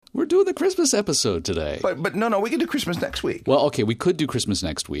We're doing the Christmas episode today. But no, we can do Christmas next week. Well, okay, we could do Christmas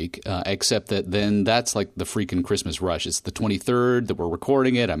next week, except that then that's like the freaking Christmas rush. It's the 23rd that we're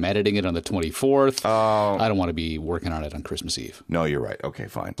recording it. I'm editing it on the 24th. I don't want to be working on it on Christmas Eve. No, you're right. Okay,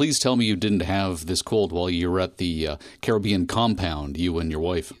 fine. Please tell me you didn't have this cold while you were at the Caribbean compound, you and your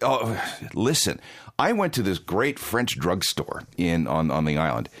wife. Oh, listen, I went to this great French drugstore on the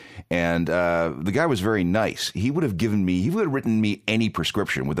island, and the guy was very nice. He would have written me any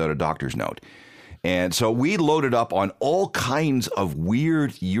prescription without a doctor's note. And so we loaded up on all kinds of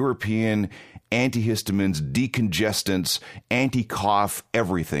weird European antihistamines, decongestants, anti-cough,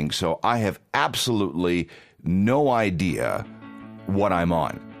 everything. So I have absolutely no idea what I'm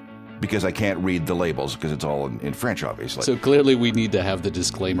on, because I can't read the labels because it's all in French, obviously. So clearly we need to have the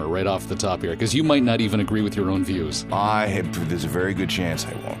disclaimer right off the top here, because you might not even agree with your own views. There's a very good chance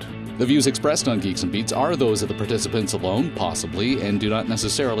I won't. The views expressed on Geeks and Beats are those of the participants alone, possibly, and do not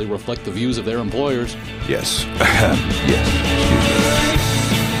necessarily reflect the views of their employers. Yes. Yes.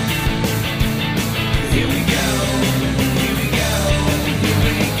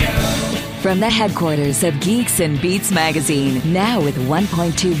 From the headquarters of Geeks and Beats magazine, now with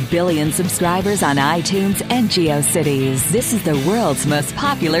 1.2 billion subscribers on iTunes and GeoCities, this is the world's most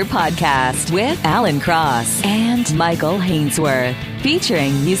popular podcast with Alan Cross and Michael Hainsworth,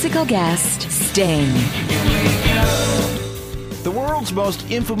 featuring musical guest Sting. The world's most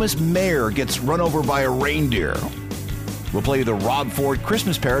infamous mayor gets run over by a reindeer. We'll play the Rob Ford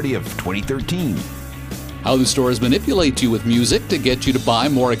Christmas parody of 2013. How the stores manipulate you with music to get you to buy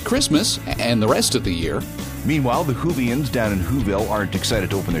more at Christmas and the rest of the year. Meanwhile, the Whovians down in Whoville aren't excited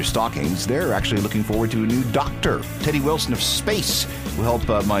to open their stockings. They're actually looking forward to a new doctor. Teddy Wilson of Space will help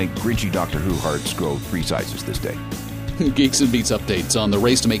my grinchy Doctor Who hearts grow 3 sizes this day. Geeks and Beats updates on the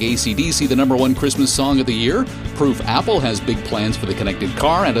race to make AC/DC the #1 Christmas song of the year, proof Apple has big plans for the connected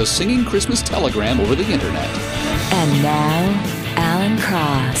car, and a singing Christmas telegram over the internet. And now, Alan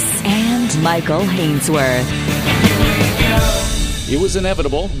Cross and Michael Hainsworth. It was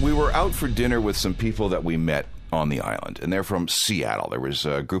inevitable. We were out for dinner with some people that we met on the island, and they're from Seattle. There was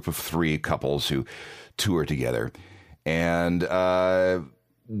a group of 3 couples who toured together, and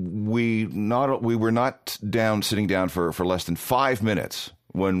we were not sitting down for less than 5 minutes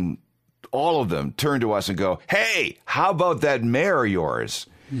when all of them turned to us and go, "Hey, how about that mayor of yours?"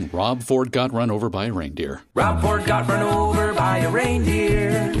 Rob Ford got run over by a reindeer. Rob Ford got run over by a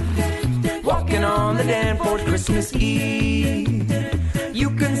reindeer, walking on the Danforth Christmas Eve. You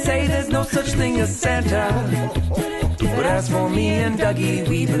can say there's no such thing as Santa, but as for me and Dougie,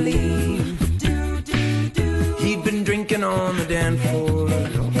 we believe. He'd been drinking on the Danforth,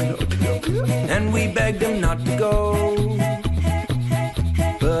 and we begged him not to go,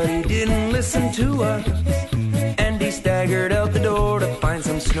 but he didn't listen to us, and he staggered out the door to find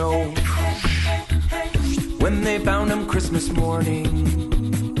some snow. When they found him Christmas morning,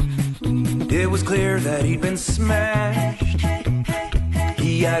 it was clear that he'd been smashed.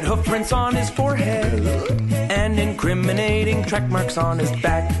 He had hoof prints on his forehead and incriminating track marks on his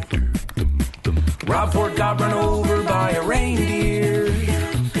back. Rob Ford got run over by a reindeer,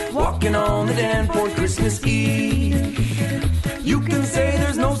 walking on the Danforth Christmas Eve. You can say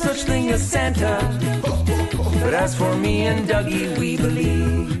there's no such thing as Santa, but as for me and Dougie, we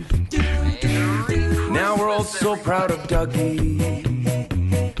believe. Now we're all so proud of Dougie.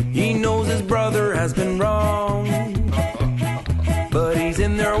 He knows his brother has been wrong, but he's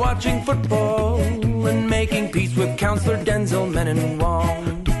in there watching football and making peace with Counselor Denzel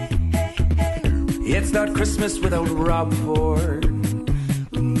Menenwong. It's not Christmas without Rob Ford.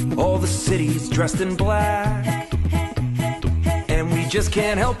 All the city's dressed in black, and we just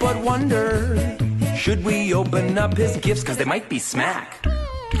can't help but wonder, should we open up his gifts, 'cause they might be smack.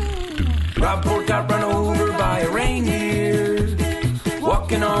 Rob Ford got run over by a reindeer,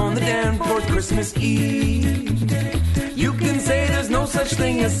 walking on the Danforth Christmas Eve. You can say there's no such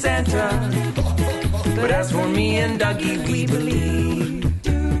thing as Santa, but as for me and Dougie, we believe.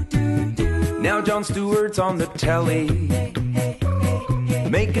 Now Jon Stewart's on the telly,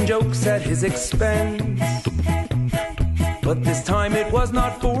 making jokes at his expense. But this time it was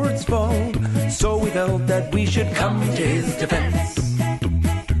not Ford's fault, so we felt that we should come to his defense.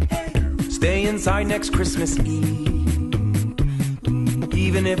 Stay inside next Christmas Eve,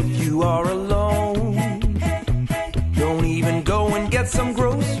 even if you are alone. Don't even go and get some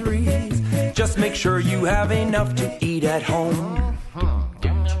groceries, just make sure you have enough to eat at home.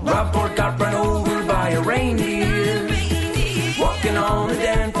 Rob Ford got run over by a reindeer, walking on the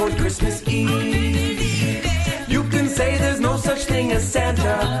Danforth Christmas Eve. You can say there's no such thing as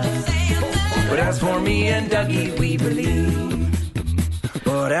Santa, but as for me and Dougie, we believe.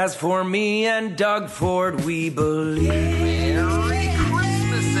 But But as for me and Doug Ford, we believe. Merry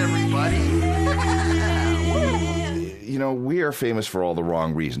Christmas, everybody. You know, we are famous for all the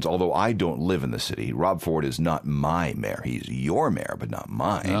wrong reasons. Although I don't live in the city, Rob Ford is not my mayor. He's your mayor, but not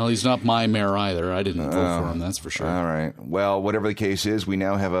mine. Well, he's not my mayor either. I didn't vote for him, that's for sure. All right. Well, whatever the case is, we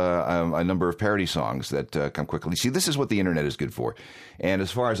now have a number of parody songs that come quickly. See, this is what the internet is good for. And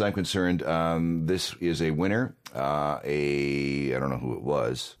as far as I'm concerned, this is a winner. I don't know who it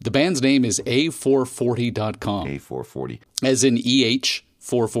was. The band's name is A440.com. A440. As in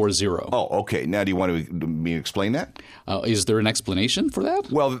EH440. Oh, okay. Now, do you want me to explain that? Is there an explanation for that?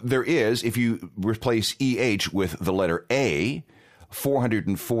 Well, there is. If you replace EH with the letter A,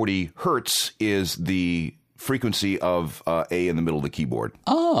 440 hertz is the frequency of A in the middle of the keyboard.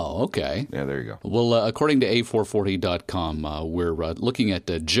 Oh, okay. Yeah, there you go. Well, according to A440.com, we're looking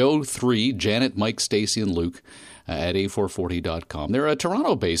at Joe 3, Janet, Mike, Stacy, and Luke at A440.com. They're a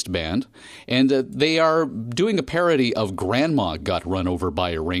Toronto-based band, and they are doing a parody of Grandma Got Run Over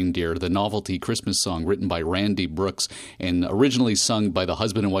by a Reindeer, the novelty Christmas song written by Randy Brooks and originally sung by the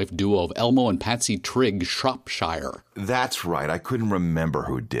husband and wife duo of Elmo and Patsy Trigg, Shropshire. That's right. I couldn't remember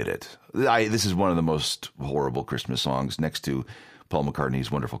who did it. This is one of the most horrible Christmas songs next to Paul McCartney's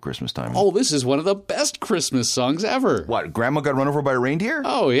Wonderful Christmas Time. Oh, this is one of the best Christmas songs ever. What, Grandma Got Run Over by a Reindeer?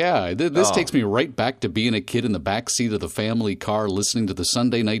 Oh, yeah. This takes me right back to being a kid in the back seat of the family car listening to the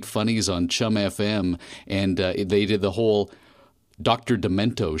Sunday Night Funnies on Chum FM, and they did the whole Dr.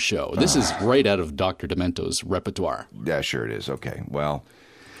 Demento show. This is right out of Dr. Demento's repertoire. Yeah, sure it is. Okay, well...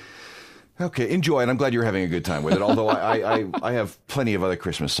 Okay, enjoy it. I'm glad you're having a good time with it, although I have plenty of other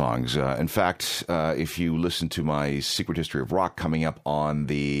Christmas songs. In fact, if you listen to my Secret History of Rock coming up on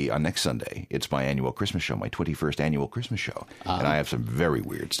next Sunday, it's my annual Christmas show, my 21st annual Christmas show, and I have some very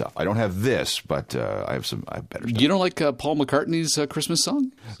weird stuff. I don't have this, but I have better stuff. You don't like Paul McCartney's Christmas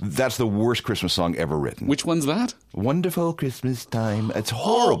song? That's the worst Christmas song ever written. Which one's that? Wonderful Christmas Time. It's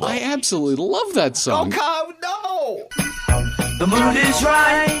horrible. Oh, I absolutely love that song. Oh, no! The mood is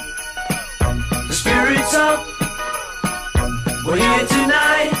right. The spirit's up. We're here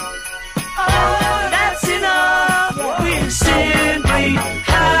tonight. Oh, that's enough. We're simply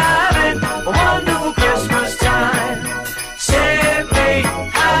having a wonderful Christmas time. Simply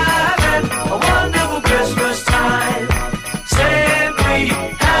having a wonderful Christmas time. Simply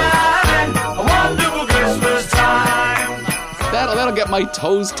having a wonderful Christmas time. That'll get my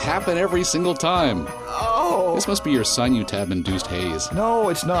toes tapping every single time. Oh. This must be your Sinutab-induced haze. No,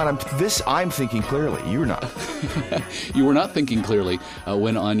 it's not. I'm thinking clearly. You're not. You were not thinking clearly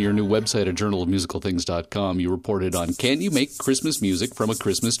when on your new website at journalofmusicalthings.com you reported on can you make Christmas music from a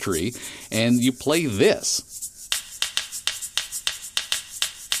Christmas tree, and you play this.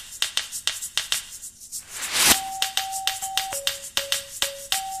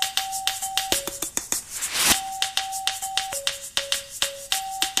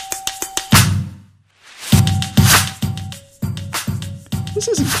 This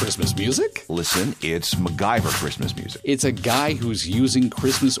isn't Christmas music. Listen, it's MacGyver Christmas music. It's a guy who's using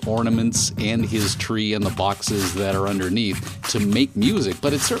Christmas ornaments and his tree and the boxes that are underneath to make music,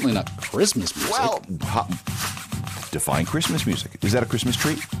 but it's certainly not Christmas music. Well, define Christmas music. Is that a Christmas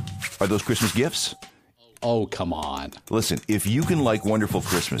tree? Are those Christmas gifts? Oh, come on. Listen, if you can like Wonderful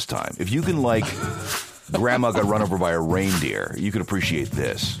Christmas Time, if you can like Grandma Got Run Over by a Reindeer, you can appreciate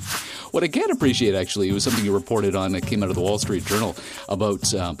this. What I can appreciate, actually, was something you reported on that came out of the Wall Street Journal about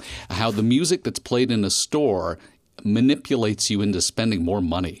how the music that's played in a store manipulates you into spending more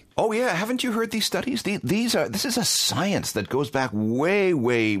money. Oh, yeah. Haven't you heard these studies? This is a science that goes back way,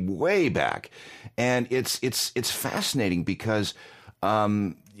 way, way back. And it's fascinating because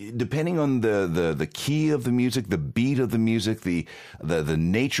depending on the key of the music, the beat of the music, the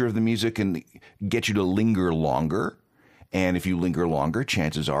nature of the music can get you to linger longer. And if you linger longer,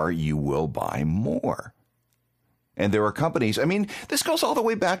 chances are you will buy more. And there are companies, I mean, this goes all the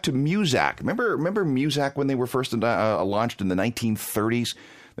way back to Muzak. Remember Muzak when they were first launched in the 1930s?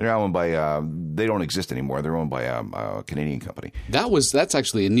 They're now owned by, they don't exist anymore. They're owned by a Canadian company. That's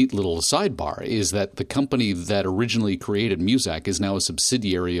actually a neat little sidebar, is that the company that originally created Muzak is now a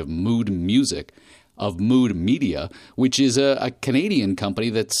subsidiary of Mood Music, of Mood Media, which is a Canadian company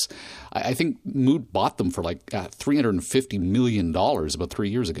that's, I think Mood bought them for like $350 million about 3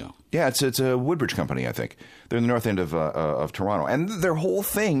 years ago. Yeah, it's a Woodbridge company, I think. They're in the north end of Toronto. And their whole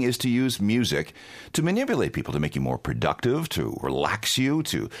thing is to use music to manipulate people, to make you more productive, to relax you,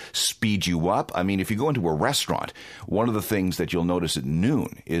 to speed you up. I mean, if you go into a restaurant, one of the things that you'll notice at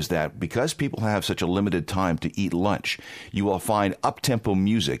noon is that because people have such a limited time to eat lunch, you will find up-tempo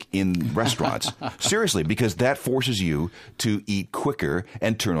music in restaurants. Seriously, because that forces you to eat quicker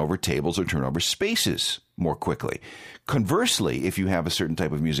and turn over tables or turn over spaces more quickly. Conversely, if you have a certain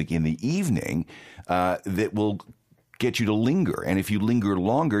type of music in the evening, that will get you to linger. And if you linger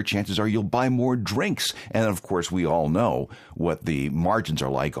longer, chances are you'll buy more drinks. And of course, we all know what the margins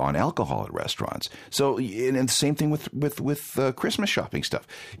are like on alcohol at restaurants. So, and the same thing with Christmas shopping stuff.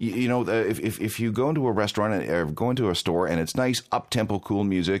 You know, if you go into a restaurant or go into a store and it's nice up-tempo, cool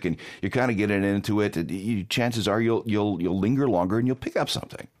music, and you're kind of getting into it, chances are you'll linger longer and you'll pick up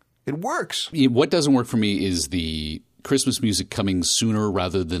something. It works. What doesn't work for me is the Christmas music coming sooner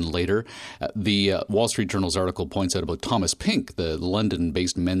rather than later. The Wall Street Journal's article points out about Thomas Pink, the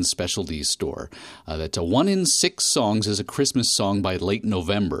London-based men's specialty store, that 1 in 6 songs is a Christmas song by late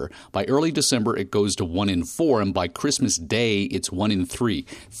November. By early December, it goes to 1 in 4, and by Christmas Day, it's 1 in 3.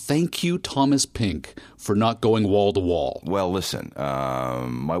 Thank you, Thomas Pink, for not going wall to wall. Well, listen,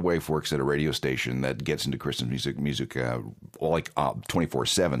 my wife works at a radio station that gets into Christmas music like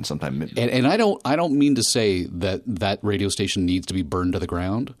 24/7. Sometimes, and I don't mean to say that radio station needs to be burned to the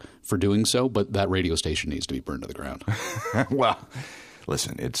ground for doing so, but that radio station needs to be burned to the ground. Well,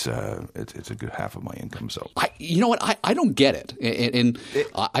 listen, it's a good half of my income. So you know what? I don't get it, and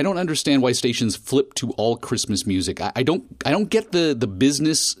I don't understand why stations flip to all Christmas music. I don't get the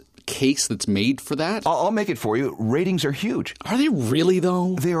business case that's made for that. I'll make it for you. Ratings are huge. Are they really,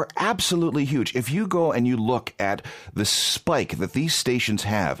 though? They are absolutely huge. If you go and you look at the spike that these stations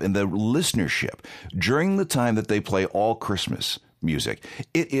have in the listenership during the time that they play all Christmas music,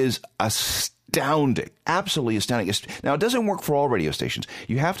 it is astounding. Absolutely astounding. Now, it doesn't work for all radio stations.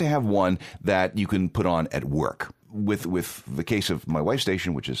 You have to have one that you can put on at work. With the case of my wife's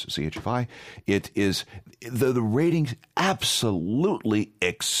station, which is CHFI, it is the ratings absolutely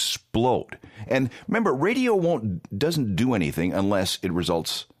explode. And remember, radio doesn't do anything unless it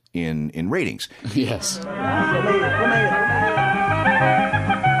results in ratings. Yes.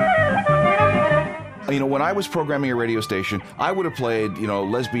 You know, when I was programming a radio station, I would have played,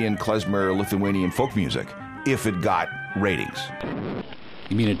 lesbian, klezmer, Lithuanian folk music if it got ratings.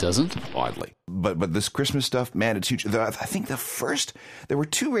 You mean it doesn't? Oddly. But this Christmas stuff, man, it's huge. I think there were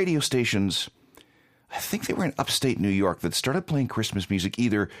 2 radio stations, I think they were in upstate New York, that started playing Christmas music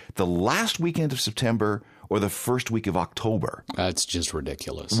either the last weekend of September or the first week of October. That's just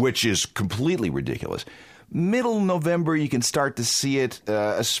ridiculous. Which is completely ridiculous. Middle November, you can start to see it,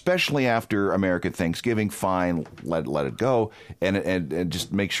 especially after American Thanksgiving. Fine, let it go. And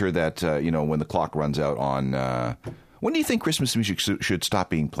just make sure that, when the clock runs out on... when do you think Christmas music should stop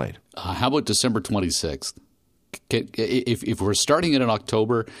being played? How about December 26th? If we're starting it in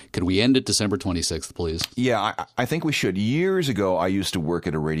October, could we end it December 26th, please? Yeah, I think we should. Years ago, I used to work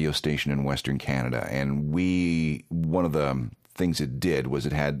at a radio station in Western Canada, and one of the things it did was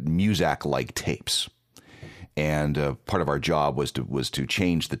it had Muzak-like tapes. And part of our job was to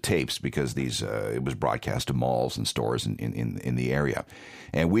change the tapes because it was broadcast to malls and stores in the area.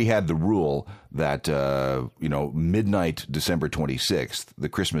 And we had the rule that, midnight December 26th, the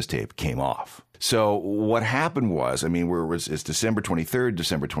Christmas tape came off. So what happened was, it's December 23rd,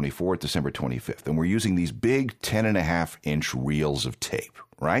 December 24th, December 25th. And we're using these big 10.5-inch reels of tape,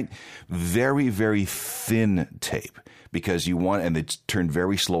 right? Very, very thin tape. Because and they turned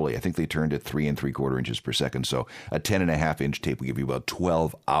very slowly. I think they turned at 3 3/4 inches per second. So a 10.5-inch tape would give you about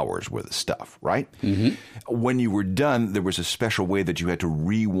 12 hours worth of stuff, right? Mm-hmm. When you were done, there was a special way that you had to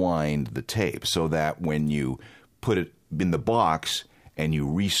rewind the tape so that when you put it in the box and you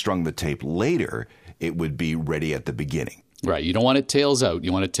restrung the tape later, it would be ready at the beginning. Right. You don't want it tails out.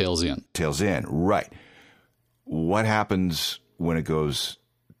 You want it tails in. Tails in, right. What happens when it goes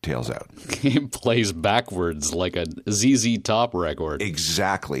tails out? It plays backwards like a ZZ Top record.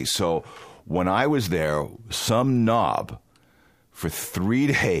 Exactly. So when I was there, some knob for 3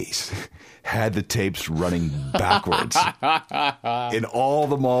 days had the tapes running backwards in all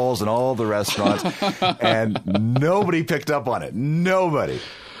the malls and all the restaurants, and nobody picked up on it. Nobody.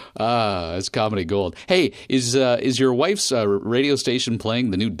 It's comedy gold. Hey, is your wife's radio station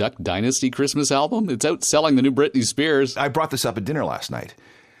playing the new Duck Dynasty Christmas album? It's out selling the new Britney Spears. I brought this up at dinner last night.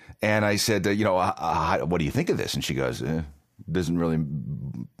 And I said, what do you think of this? And she goes, doesn't really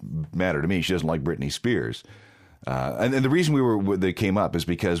matter to me. She doesn't like Britney Spears. And the reason they came up is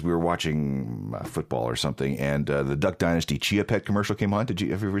because we were watching football or something, and the Duck Dynasty Chia Pet commercial came on. Have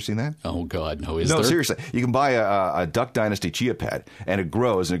you ever seen that? Oh God, no! No, seriously, you can buy a Duck Dynasty Chia Pet, and it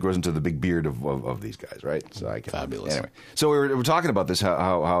grows into the big beard of these guys, right? So Fabulous. Anyway, so we were talking about this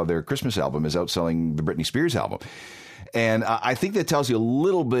how their Christmas album is outselling the Britney Spears album. And I think that tells you a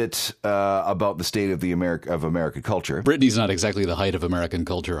little bit about the state of American culture. Britney's not exactly the height of American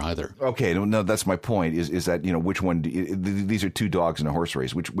culture either. Okay, no, that's my point. Is that which one? These are two dogs in a horse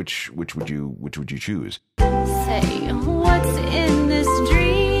race. Which would you choose? Say, what's in this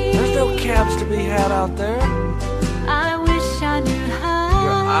dream? There's no cabs to be had out there. I wish I knew how.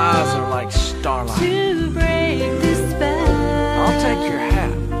 Your eyes are like starlight. To break the spell. I'll take your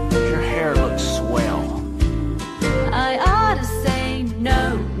hat. Your hair looks swell. I ought to say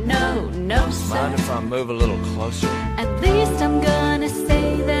no, sir. Mind if I move a little closer? At least I'm gonna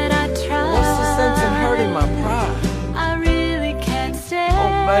say that I tried. What's the sense in hurting my pride? I really can't stay.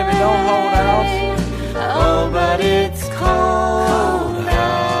 Oh, baby, don't hold out. Oh, but it's cold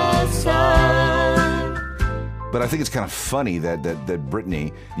outside. But I think it's kind of funny that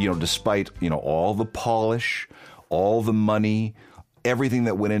Britney, despite all the polish, all the money, everything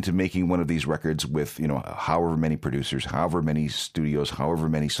that went into making one of these records with, however many producers, however many studios, however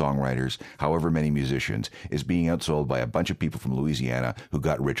many songwriters, however many musicians, is being outsold by a bunch of people from Louisiana who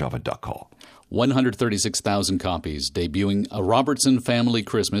got rich off a duck call. 136,000 copies, debuting A Robertson Family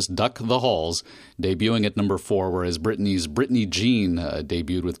Christmas, Duck the Halls, debuting at number 4, whereas Britney's Britney Jean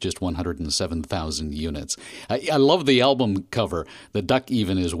debuted with just 107,000 units. I love the album cover. The duck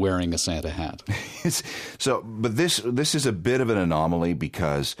even is wearing a Santa hat. But this is a bit of an anomaly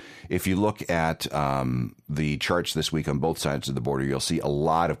because if you look at the charts this week on both sides of the border, you'll see a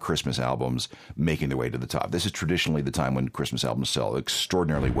lot of Christmas albums making their way to the top. This is traditionally the time when Christmas albums sell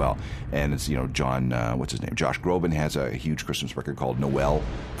extraordinarily well. And it's, John, what's his name? Josh Groban has a huge Christmas record called Noel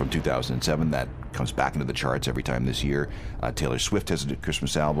from 2007 that comes back into the charts every time this year. Taylor Swift has a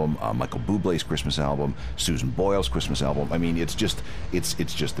Christmas album. Michael Bublé's Christmas album. Susan Boyle's Christmas album. I mean, it's just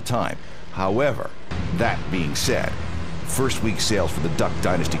the time. However, that being said, first week sales for the Duck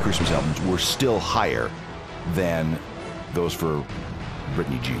Dynasty Christmas albums were still higher than those for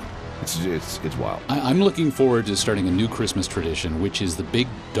Britney Jean. It's wild. I'm looking forward to starting a new Christmas tradition, which is the big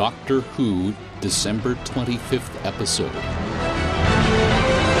Doctor Who December 25th episode.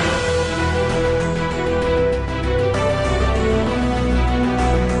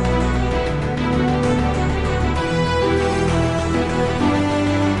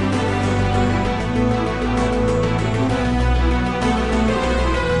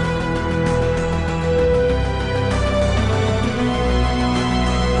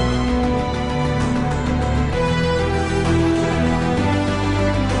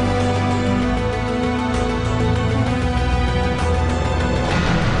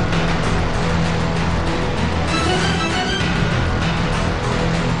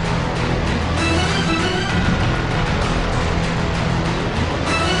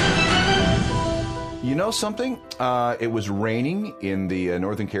 Something. It was raining in the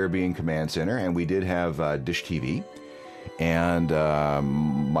Northern Caribbean Command Center, and we did have Dish TV. And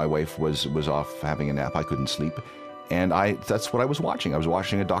my wife was off having a nap. I couldn't sleep. And that's what I was watching. I was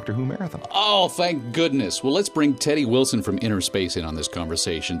watching a Doctor Who marathon. Oh, thank goodness. Well, let's bring Teddy Wilson from Inner Space in on this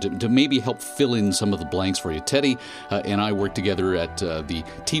conversation to maybe help fill in some of the blanks for you. Teddy and I work together at the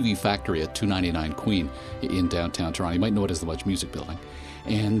TV Factory at 299 Queen in downtown Toronto. You might know it as the Much Music Building.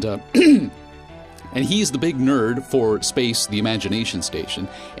 And... And he's the big nerd for Space, the Imagination Station,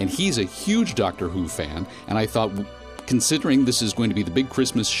 and he's a huge Doctor Who fan, and I thought, considering this is going to be the big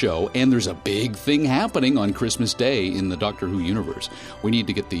Christmas show, and there's a big thing happening on Christmas Day in the Doctor Who universe, we need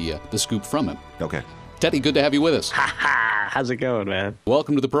to get the scoop from him. Okay. Teddy, good to have you with us. How's it going, man?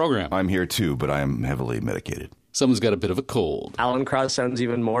 Welcome to the program. I'm here too, but I am heavily medicated. Someone's got a bit of a cold. Alan Cross sounds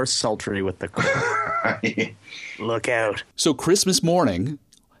even more sultry with the cold. Look out. So Christmas morning...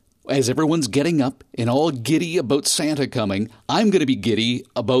 as everyone's getting up and all giddy about Santa coming, I'm going to be giddy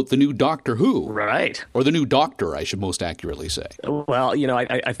about the new Doctor Who. Right. Or the new Doctor, I should most accurately say. Well,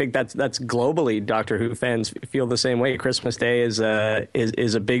 I think that's globally Doctor Who fans feel the same way. Christmas Day is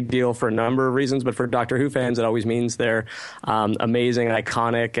a big deal for a number of reasons, but for Doctor Who fans, it always means they're amazing,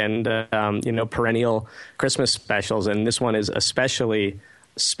 iconic, and perennial Christmas specials. And this one is especially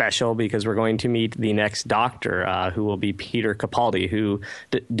special because we're going to meet the next Doctor, who will be Peter Capaldi, who,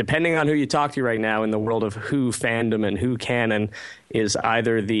 depending on who you talk to right now in the world of Who fandom and Who canon, is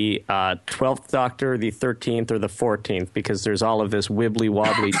either the 12th Doctor, the 13th, or the 14th, because there's all of this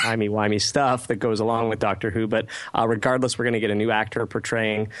wibbly-wobbly, timey-wimey stuff that goes along with Doctor Who. But regardless, we're going to get a new actor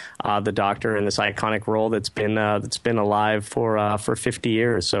portraying the Doctor in this iconic role that's been alive for 50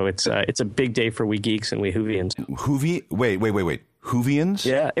 years. So it's a big day for we geeks and we Whovians. Wait. Whovians?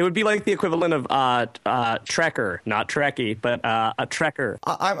 Yeah, it would be like the equivalent of Trekker, not Trekkie, but a Trekker.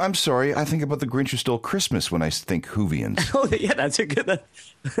 I'm sorry. I think about the Grinch Who Stole Christmas when I think Whovians. Oh, yeah, that's a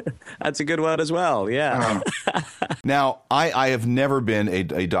good one as well. Yeah. Now, I have never been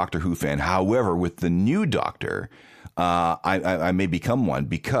a Doctor Who fan. However, with the new Doctor, I may become one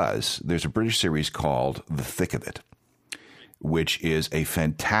because there's a British series called The Thick of It, which is a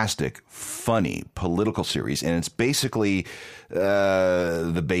fantastic, funny political series, and it's basically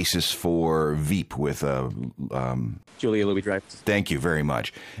the basis for Veep with Julia Louis-Dreyfus. Thank you very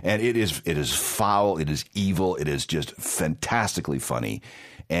much. And it is foul, it is evil, it is just fantastically funny.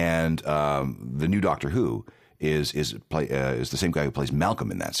 And the new Doctor Who is the same guy who plays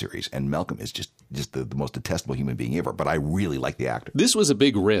Malcolm in that series, and Malcolm is just the most detestable human being ever. But I really like the actor. This was a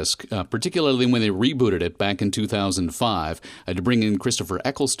big risk, particularly when they rebooted it back in 2005 to bring in Christopher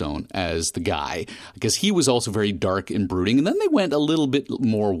Ecclestone as the guy, because he was also very dark and brooding. And then they went a little bit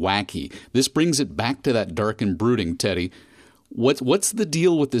more wacky. This brings it back to that dark and brooding, Teddy. What's the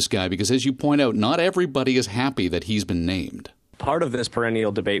deal with this guy? Because as you point out, not everybody is happy that he's been named. Part of this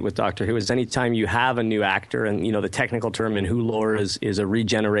perennial debate with Doctor Who is anytime you have a new actor, and the technical term in Who lore is a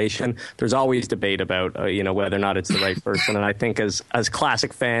regeneration, there's always debate about whether or not it's the right person. And I think as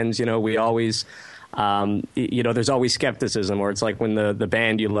classic fans, we always there's always skepticism, or it's like when the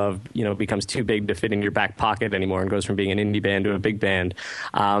band you love, becomes too big to fit in your back pocket anymore and goes from being an indie band to a big band.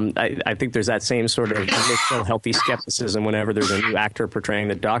 I think there's that same sort of initial healthy skepticism whenever there's a new actor portraying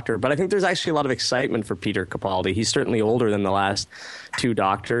the Doctor. But I think there's actually a lot of excitement for Peter Capaldi. He's certainly older than the last two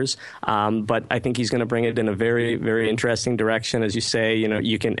Doctors, but I think he's going to bring it in a very, very interesting direction. As you say,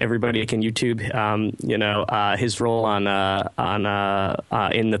 everybody can YouTube, his role on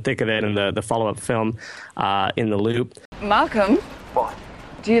in The Thick of It and the follow-up film In the Loop. Malcolm? What?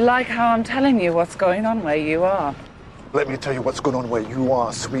 Do you like how I'm telling you what's going on where you are? Let me tell you what's going on where you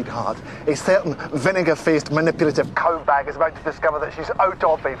are, sweetheart. A certain vinegar-faced, manipulative cowbag is about to discover that she's out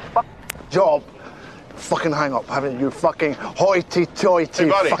of a job. Fucking hang up, haven't you? Fucking hoity-toity. Hey,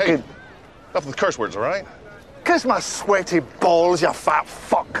 buddy, fucking... hey. Enough with curse words, all right? Kiss my sweaty balls, you fat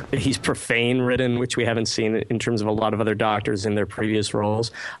fuck. He's profane-ridden, which we haven't seen in terms of a lot of other Doctors in their previous roles.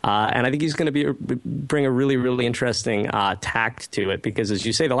 And I think he's going to bring a really, really interesting tact to it, because, as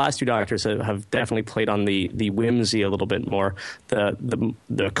you say, the last two Doctors have definitely played on the whimsy a little bit more.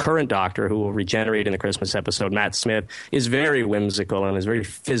 The current Doctor, who will regenerate in the Christmas episode, Matt Smith, is very whimsical and is very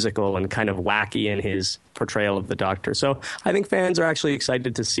physical and kind of wacky in his portrayal of the Doctor. So I think fans are actually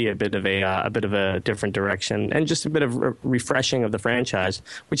excited to see a bit of a different direction and just a bit of refreshing of the franchise,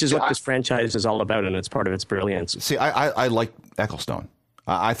 which is what this franchise is all about, and it's part of its brilliance. See, I like Ecclestone.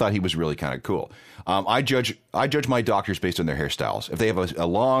 I thought he was really kind of cool. I judge my Doctors based on their hairstyles. If they have a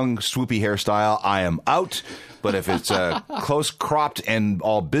long, swoopy hairstyle, I am out. But if it's close cropped and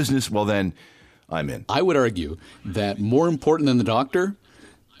all business, well, then I'm in. I would argue that more important than the Doctor,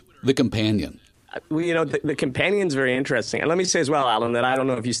 the companion. Well, the companion's very interesting. And let me say as well, Alan, that I don't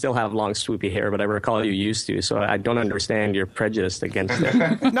know if you still have long, swoopy hair, but I recall you used to, so I don't understand your prejudice against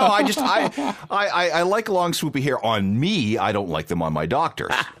it. No, I like long, swoopy hair on me. I don't like them on my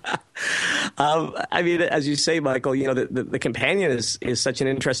Doctors. I mean, as you say, Michael, the companion is such an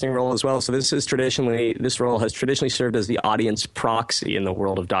interesting role as well. So this role has traditionally served as the audience proxy in the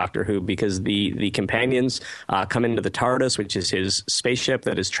world of Doctor Who, because the companions come into the TARDIS, which is his spaceship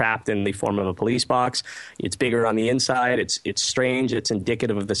that is trapped in the form of a police box. It's bigger on the inside. It's strange. It's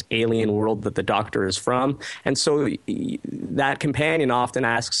indicative of this alien world that the Doctor is from. And so that companion often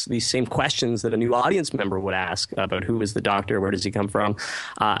asks these same questions that a new audience member would ask about who is the Doctor, where does he come from,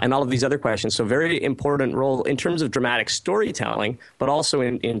 and all of these other questions. So very important role in terms of dramatic storytelling, but also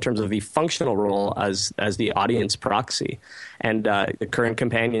in terms of the functional role as the audience proxy. And the current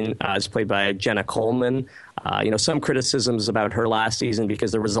companion is played by Jenna Coleman. Some criticisms about her last season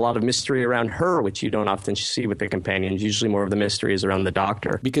because there was a lot of mystery around her, which you don't often see with the companions. Usually more of the mystery is around the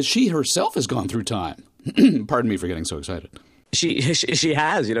Doctor. Because she herself has gone through time. Pardon me for getting so excited. She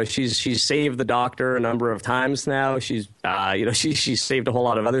has, she's saved the Doctor a number of times now. She's saved a whole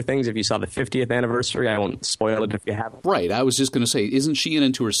lot of other things. If you saw the 50th anniversary, I won't spoil it if you haven't. Right. I was just going to say, isn't she in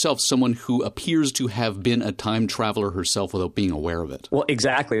and to herself someone who appears to have been a time traveler herself without being aware of it? Well,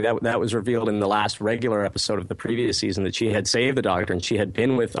 exactly. That was revealed in the last regular episode of the previous season, that she had saved the Doctor and she had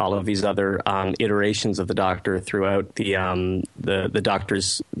been with all of these other iterations of the Doctor throughout the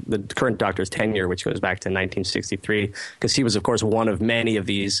current Doctor's tenure, which goes back to 1963, because he was, of course, one of many of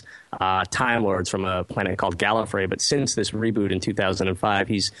these Time Lords from a planet called Gallifrey. But since this reboot in 2005,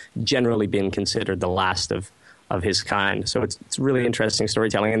 he's generally been considered the last of his kind. So it's really interesting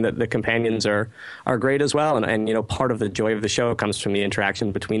storytelling, and the companions are great as well. And part of the joy of the show comes from the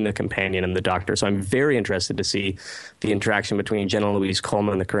interaction between the companion and the Doctor. So I'm very interested to see the interaction between Jenna Louise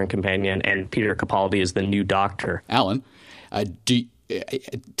Coleman, the current companion, and Peter Capaldi as the new Doctor. Alan,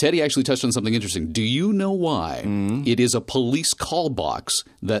 Teddy actually touched on something interesting. Do you know why it is a police call box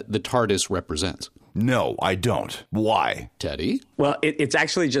that the TARDIS represents? No, I don't. Why? Teddy? Well, it's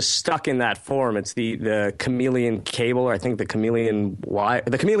actually just stuck in that form. It's the chameleon cable, or I think the chameleon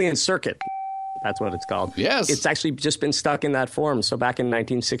circuit. That's what it's called. Yes. It's actually just been stuck in that form. So back in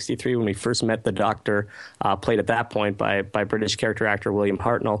 1963, when we first met the Doctor, played at that point by British character actor William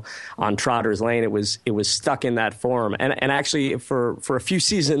Hartnell on Trotter's Lane, it was stuck in that form. And actually, for a few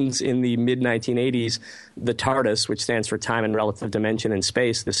seasons in the mid-1980s, the TARDIS, which stands for Time and Relative Dimension in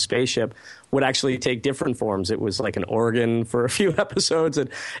Space, the spaceship, would actually take different forms. It was like an organ for a few episodes, and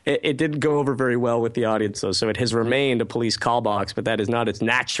it didn't go over very well with the audience, though. So it has remained a police call box, but that is not its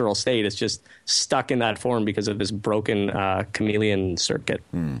natural state. It's just stuck in that form because of this broken chameleon circuit.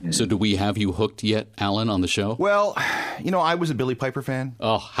 Mm. So do we have you hooked yet, Alan, on the show? Well, I was a Billie Piper fan.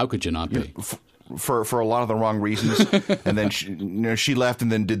 Oh, how could you not be? For a lot of the wrong reasons. And then she left and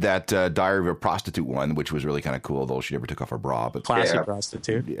then did that Diary of a Prostitute one, which was really kind of cool, though she never took off her bra. But Classy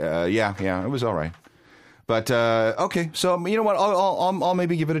prostitute. Yeah, it was all right. But okay, so you know what? I'll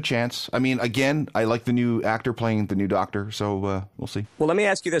maybe give it a chance. I mean, again, I like the new actor playing the new Doctor, so we'll see. Well, let me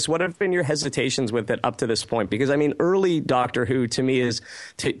ask you this: what have been your hesitations with it up to this point? Because I mean, early Doctor Who to me is,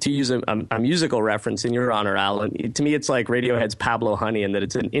 to use a musical reference in your honor, Alan. To me, it's like Radiohead's Pablo Honey, in that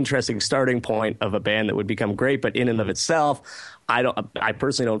it's an interesting starting point of a band that would become great, but in and of itself, I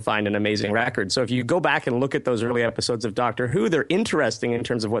personally don't find an amazing record. So if you go back and look at those early episodes of Doctor Who, they're interesting in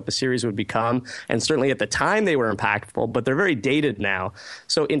terms of what the series would become. And certainly at the time they were impactful, but they're very dated now.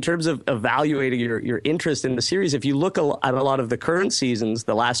 So in terms of evaluating your interest in the series, if you look at a lot of the current seasons,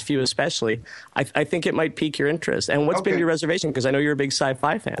 the last few especially, I think it might pique your interest. And what's been your reservation? Because I know you're a big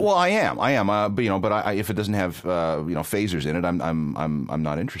sci-fi fan. Well, I am. But if it doesn't have phasers in it, I'm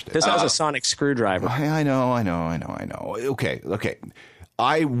not interested. This has a sonic screwdriver. I know. Okay.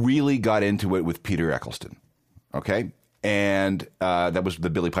 I really got into it with Peter Eccleston. Okay. And that was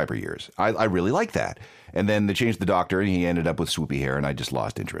the Billie Piper years. I really liked that. And then they changed the Doctor and he ended up with swoopy hair and I just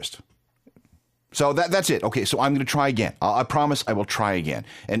lost interest. So that's it. Okay. So I'm going to try again. I promise I will try again.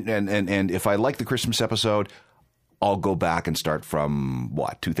 And if I like the Christmas episode, I'll go back and start from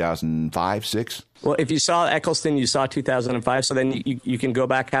 2005, 6? Well, if you saw Eccleston, you saw 2005, so then you can go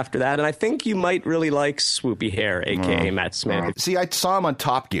back after that. And I think you might really like Swoopy Hair, a.k.a. Matt Smith. See, I saw him on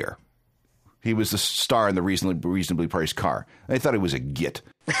Top Gear. He was the star in the reasonably priced car. I thought he was a git.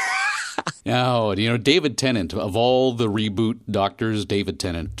 Now, David Tennant, of all the reboot doctors, David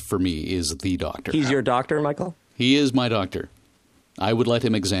Tennant, for me, is the Doctor. He's your doctor, Michael? He is my doctor. I would let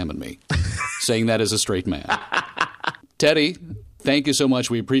him examine me, saying that as a straight man. Teddy, thank you so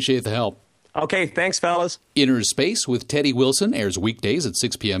much. We appreciate the help. Okay, thanks, fellas. Inner Space with Teddy Wilson airs weekdays at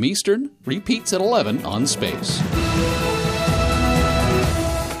 6 p.m. Eastern, repeats at 11 on Space.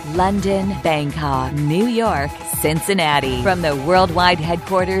 London, Bangkok, New York, Cincinnati. From the worldwide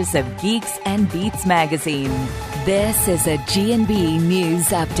headquarters of Geeks and Beats magazine, this is a G&B News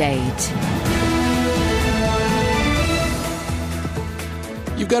Update.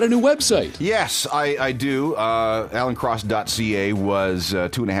 You've got a new website. Yes, I do. AlanCross.ca was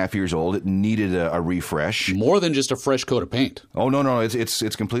 2.5 years old. It needed a refresh. More than just a fresh coat of paint. Oh, no.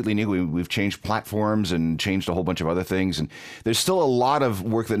 It's completely new. We've changed platforms and changed a whole bunch of other things. And there's still a lot of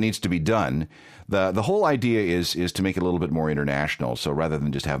work that needs to be done. The whole idea is to make it a little bit more international. So rather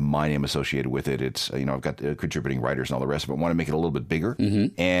than just have my name associated with it, it's I've got contributing writers and all the rest of it. I want to make it a little bit bigger.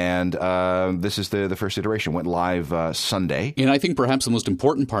 Mm-hmm. And this is the first iteration. Went live Sunday. And I think perhaps the most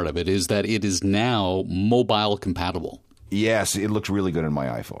important part of it is that it is now mobile compatible. Yes, it looks really good on my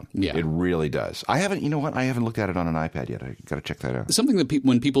iPhone. Yeah. It really does. I haven't looked at it on an iPad yet. I got to check that out. Something that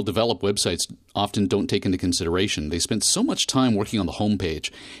when people develop websites often don't take into consideration. They spend so much time working on the homepage,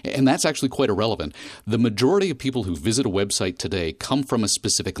 and that's actually quite irrelevant. The majority of people who visit a website today come from a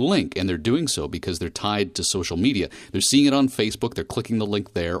specific link, and they're doing so because they're tied to social media. They're seeing it on Facebook, they're clicking the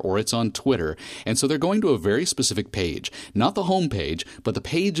link there, or it's on Twitter, and so they're going to a very specific page. Not the homepage, but the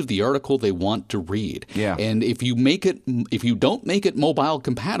page of the article they want to read. Yeah. And if you don't make it mobile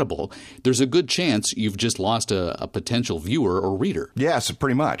compatible, there's a good chance you've just lost a potential viewer or reader. Yes,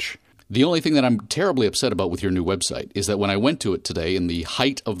 pretty much. The only thing that I'm terribly upset about with your new website is that when I went to it today in the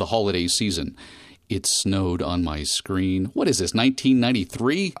height of the holiday season, it snowed on my screen. What is this,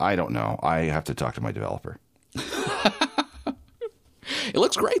 1993? I don't know. I have to talk to my developer. It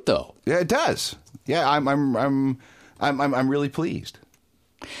looks great, though. Yeah, it does. Yeah, I'm really pleased.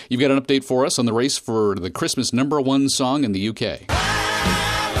 You've got an update for us on the race for the Christmas #1 song in the UK.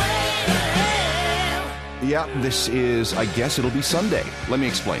 Yeah, this is, I guess it'll be Sunday. Let me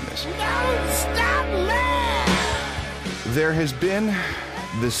explain this. Don't stop me! There has been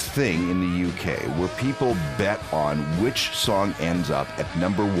this thing in the UK where people bet on which song ends up at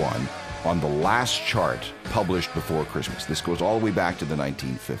 #1 on the last chart published before Christmas. This goes all the way back to the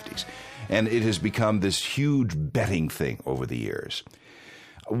 1950s. And it has become this huge betting thing over the years.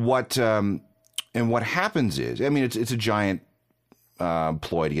 What happens is, I mean, it's a giant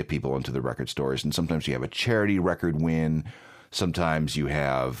ploy to get people into the record stores, and sometimes you have a charity record win. Sometimes you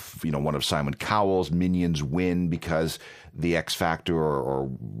have, one of Simon Cowell's minions win because the X Factor or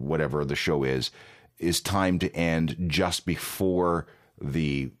whatever the show is timed to end just before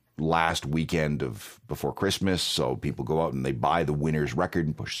the last weekend before Christmas. So people go out and they buy the winner's record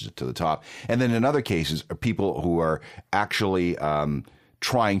and pushes it to the top. And then in other cases, are people who are actually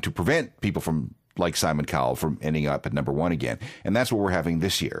trying to prevent people from, like Simon Cowell, from ending up at #1 again. And that's what we're having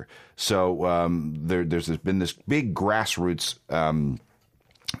this year. So there's been this big grassroots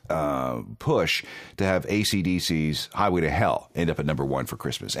push to have AC/DC's Highway to Hell end up at #1 for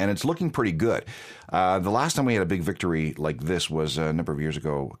Christmas. And it's looking pretty good. The last time we had a big victory like this was a couple of years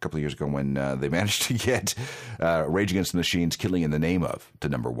ago, when they managed to get Rage Against the Machine's Killing in the Name Of to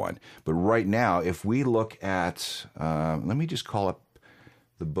 #1. But right now, if we look at, let me just call up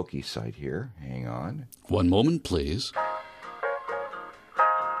the bookie site here. Hang on. One moment, please.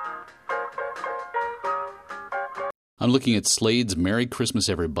 I'm looking at Slade's Merry Christmas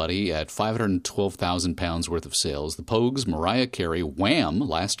Everybody at £512,000 worth of sales. The Pogues, Mariah Carey, Wham!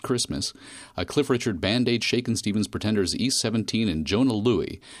 Last Christmas, Cliff Richard, Band-Aid, Shakin' Stevens, Pretenders, East 17, and Jonah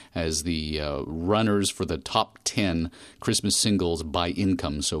Louie as the runners for the top 10 Christmas singles by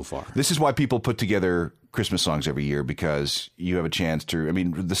income so far. This is why people put together Christmas songs every year, because you have a chance to. I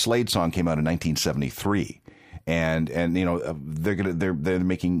mean, the Slade song came out in 1973, and they're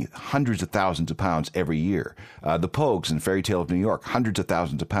making hundreds of thousands of pounds every year. The Pogues and Fairy Tale of New York, hundreds of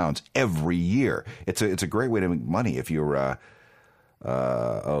thousands of pounds every year. It's a great way to make money if you're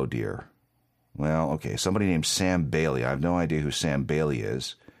oh dear. Well, okay, somebody named Sam Bailey. I have no idea who Sam Bailey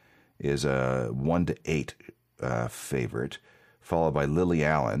is a 1 to 8 favorite, followed by Lily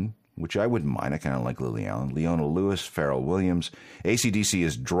Allen, which I wouldn't mind. I kind of like Lily Allen. Leona Lewis, Pharrell Williams. AC/DC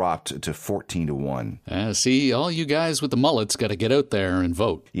is dropped to 14 to 1. See, all you guys with the mullets got to get out there and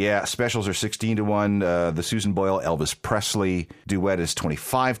vote. Yeah, specials are 16 to 1. The Susan Boyle, Elvis Presley duet is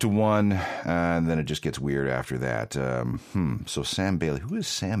 25 to 1. And then it just gets weird after that. So Sam Bailey. Who is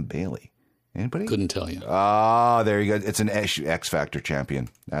Sam Bailey? Anybody? Couldn't tell you. Ah, there you go. It's an X Factor champion.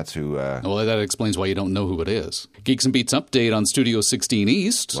 That's who. Well, that explains why you don't know who it is. Geeks and Beats update on Studio 16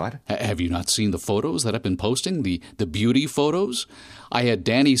 East. What? Have you not seen the photos that I've been posting? The beauty photos? I had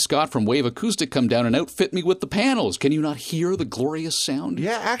Danny Scott from Wave Acoustic come down and outfit me with the panels. Can you not hear the glorious sound?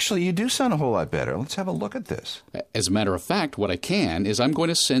 Yeah, actually, you do sound a whole lot better. Let's have a look at this. As a matter of fact, what I can is I'm going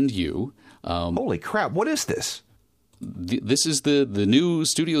to send you... Holy crap, what is this? This is the new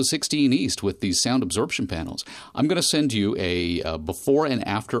Studio 16 East with these sound absorption panels. I'm going to send you a before and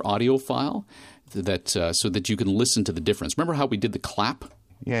after audio file that so that you can listen to the difference. Remember how we did the clap?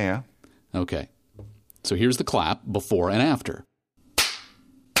 Yeah. Okay. So here's the clap before and after.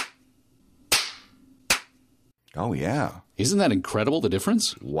 Oh, yeah. Isn't that incredible, the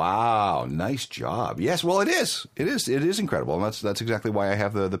difference? Wow, nice job. Yes, well, it is. It is incredible, and that's exactly why I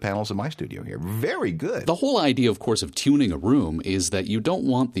have the panels in my studio here. Very good. The whole idea, of course, of tuning a room is that you don't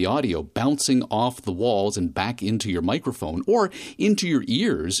want the audio bouncing off the walls and back into your microphone or into your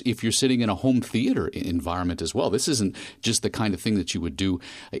ears if you're sitting in a home theater environment as well. This isn't just the kind of thing that you would do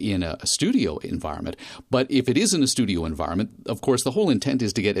in a studio environment. But if it is in a studio environment, of course, the whole intent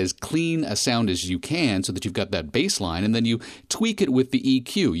is to get as clean a sound as you can so that you've got that bass line, and then you tweak it with the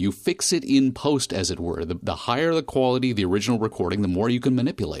EQ. You fix it in post, as it were. The higher the quality of the original recording, the more you can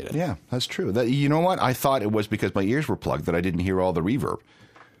manipulate it. Yeah, that's true. You know what? I thought it was because my ears were plugged that I didn't hear all the reverb.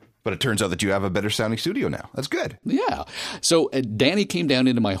 But it turns out that you have a better sounding studio now. That's good. Yeah. So Danny came down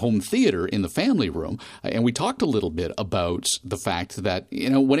into my home theater in the family room, and we talked a little bit about the fact that,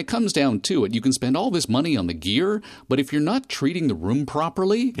 when it comes down to it, you can spend all this money on the gear, but if you're not treating the room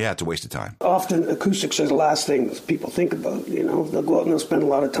properly... Yeah, it's a waste of time. Often acoustics are the last thing people think about, They'll go out and they'll spend a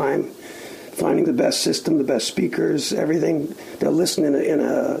lot of time finding the best system, the best speakers, everything. They'll listen in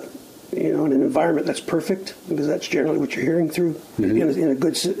an environment that's perfect, because that's generally what you're hearing through in a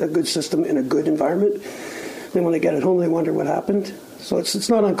good system, in a good environment. Then when they get it home, they wonder what happened. So it's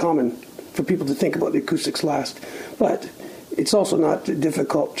not uncommon for people to think about the acoustics last, but it's also not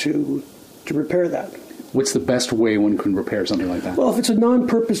difficult to repair that. What's the best way one can repair something like that? Well, if it's a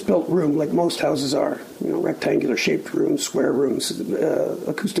non-purpose-built room, like most houses are, rectangular-shaped rooms, square rooms,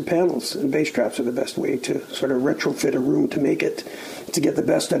 acoustic panels and bass traps are the best way to sort of retrofit a room to get the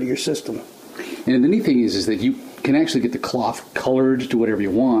best out of your system. And the neat thing is that you can actually get the cloth colored to whatever you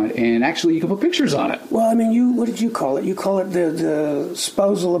want, and actually you can put pictures on it. Well, what did you call it? You call it the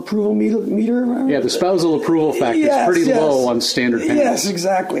spousal approval meter? Yeah, the spousal approval factor is pretty low on standard panels. Yes,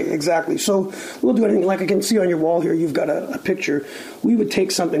 exactly. So we'll do anything. Like I can see on your wall here, you've got a picture. We would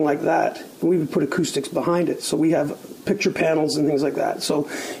take something like that, and we would put acoustics behind it. So we have picture panels and things like that. So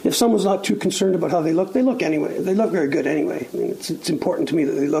if someone's not too concerned about how they look anyway. They look very good anyway. It's important to me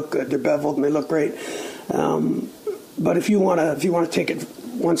that they look good. They're beveled and they look great. But if you want to take it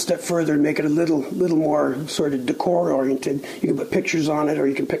one step further and make it a little more sort of decor oriented, you can put pictures on it, or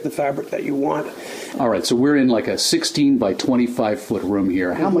you can pick the fabric that you want. All right, so we're in like a 16 by 25 foot room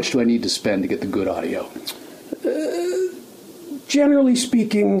here. How much do I need to spend to get the good audio? Generally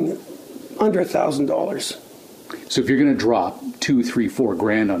speaking, under $1,000. So if you're going to drop $2, $3, $4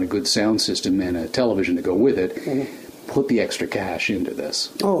 grand on a good sound system and a television to go with it, put the extra cash into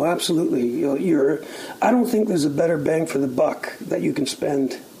this. Oh, absolutely. I don't think there's a better bang for the buck that you can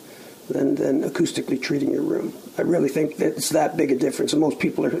spend than acoustically treating your room. I really think that it's that big a difference, and most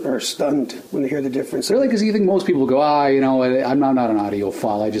people are stunned when they hear the difference. Really? Because you think most people go, I'm not an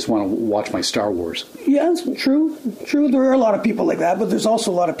audiophile, I just want to watch my Star Wars. Yeah, it's true. There are a lot of people like that, but there's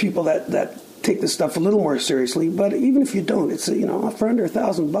also a lot of people that take this stuff a little more seriously. But even if you don't, it's for under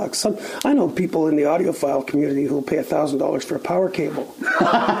 $1,000. I know people in the audiophile community who will pay $1,000 for a power cable,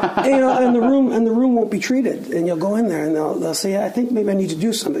 and the room won't be treated. And you'll go in there and they'll say, I think maybe I need to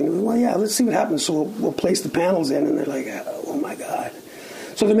do something. Well, yeah, let's see what happens. So we'll place the panels in, and they're like, oh my God.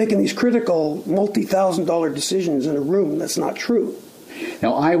 So they're making these critical multi-$1,000 decisions in a room that's not true.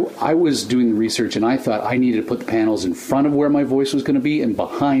 Now, I was doing the research, and I thought I needed to put the panels in front of where my voice was going to be and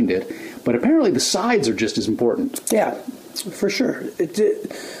behind it. But apparently the sides are just as important. Yeah, for sure.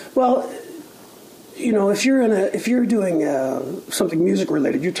 Well, if you're doing something music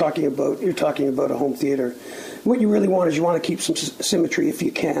related, you're talking about a home theater. What you really want is you want to keep some symmetry if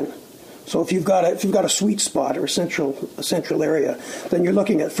you can. So if you've got a sweet spot or a central area, then you're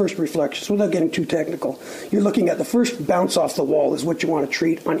looking at first reflections without getting too technical. You're looking at the first bounce off the wall is what you want to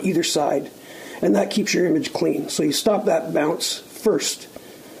treat on either side, and that keeps your image clean. So you stop that bounce first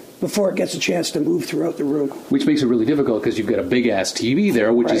before it gets a chance to move throughout the room. Which makes it really difficult because you've got a big-ass TV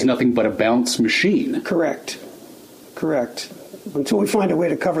there, which is nothing but a bounce machine. Correct. Until we find a way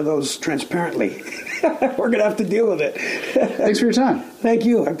to cover those transparently, we're going to have to deal with it. Thanks for your time. Thank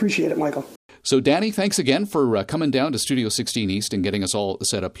you. I appreciate it, Michael. So, Danny, thanks again for coming down to Studio 16 East and getting us all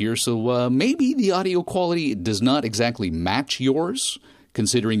set up here. So maybe the audio quality does not exactly match yours,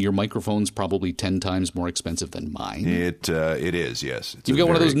 considering your microphone's probably 10 times more expensive than mine. It is, yes. You've got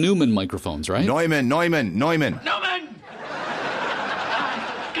one of those Neumann microphones, right? Neumann!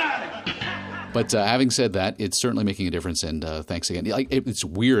 But having said that, it's certainly making a difference, and thanks again. It's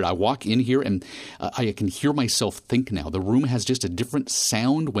weird. I walk in here, and I can hear myself think now. The room has just a different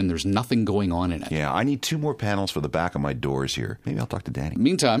sound when there's nothing going on in it. Yeah, I need 2 more panels for the back of my doors here. Maybe I'll talk to Danny.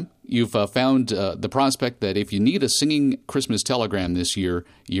 Meantime, you've found the prospect that if you need a singing Christmas telegram this year,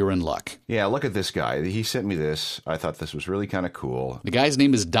 you're in luck. Yeah, look at this guy. He sent me this. I thought this was really kind of cool. The guy's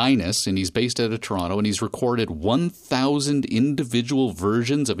name is Dinus, and he's based out of Toronto, and he's recorded 1,000 individual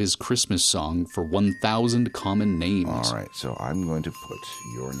versions of his Christmas song for 1,000 common names. All right, so I'm going to put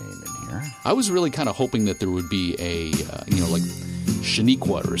your name in here. I was really kind of hoping that there would be a, like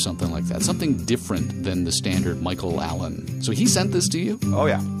Shaniqua or something like that, something different than the standard Michael Allen. So he sent this to you? Oh,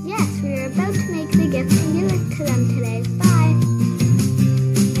 yeah. Yes, we are about to make the gift and give it to them today. Bye.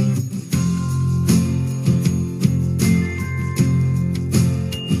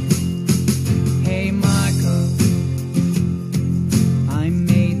 Hey, Michael, I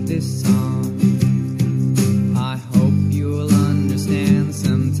made this song. I hope you'll understand.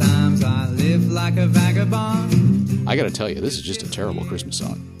 Sometimes I live like a vagabond. I got to tell you, this is just a terrible Christmas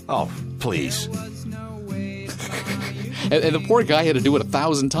song. Oh, please. And the poor guy had to do it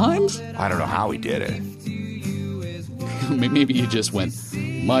 1,000 times? I don't know how he did it. Maybe he just went,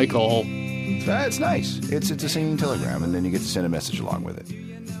 Michael. That's nice. It's a singing telegram, and then you get to send a message along with it.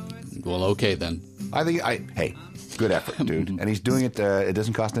 Well, okay then. Hey, good effort, dude. And he's doing it, it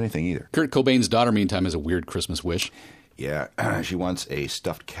doesn't cost anything either. Kurt Cobain's daughter, meantime, has a weird Christmas wish. Yeah, she wants a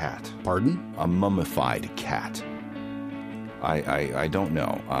stuffed cat. Pardon? A mummified cat. I don't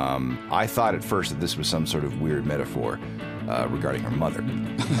know. I thought at first that this was some sort of weird metaphor regarding her mother,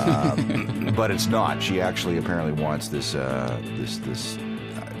 but it's not. She actually apparently wants this. I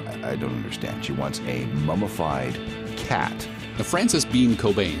don't understand. She wants a mummified cat. Now, Frances Bean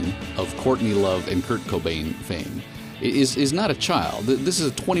Cobain of Courtney Love and Kurt Cobain fame is not a child. This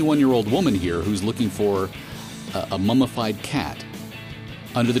is a 21-year-old woman here who's looking for a mummified cat.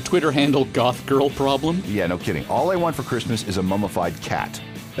 Under the Twitter handle Goth Girl Problem? Yeah, no kidding. All I want for Christmas is a mummified cat.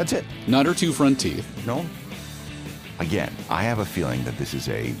 That's it. Not her two front teeth. No. Again, I have a feeling that this is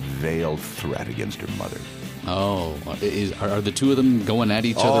a veiled threat against her mother. Oh, are the two of them going at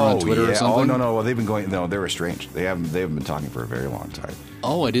each other on Twitter or something? Oh, no. Well, they've been going. No, they're estranged. They haven't been talking for a very long time.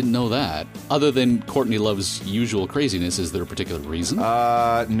 Oh, I didn't know that. Other than Courtney Love's usual craziness, is there a particular reason?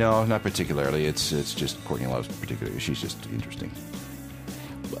 No, not particularly. It's just Courtney Love's particularly. She's just interesting.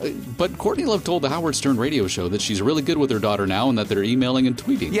 But Courtney Love told the Howard Stern radio show that she's really good with her daughter now and that they're emailing and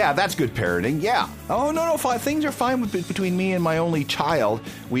tweeting. Yeah, that's good parenting, yeah. Oh, no, things are fine between me and my only child.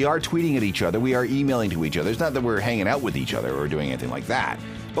 We are tweeting at each other. We are emailing to each other. It's not that we're hanging out with each other or doing anything like that.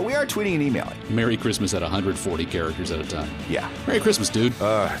 But we are tweeting and emailing. Merry Christmas at 140 characters at a time. Yeah. Merry Christmas, dude.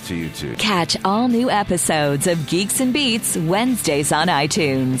 To you too. Catch all new episodes of Geeks and Beats Wednesdays on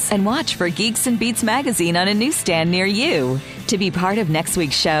iTunes. And watch for Geeks and Beats magazine on a newsstand near you. To be part of next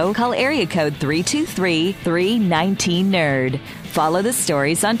week's show, call area code 323-319-NERD. Follow the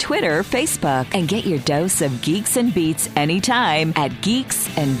stories on Twitter, Facebook, and get your dose of Geeks and Beats anytime at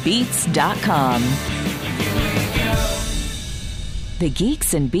geeksandbeats.com. The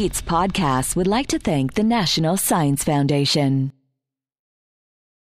Geeks and Beats podcast would like to thank the National Science Foundation.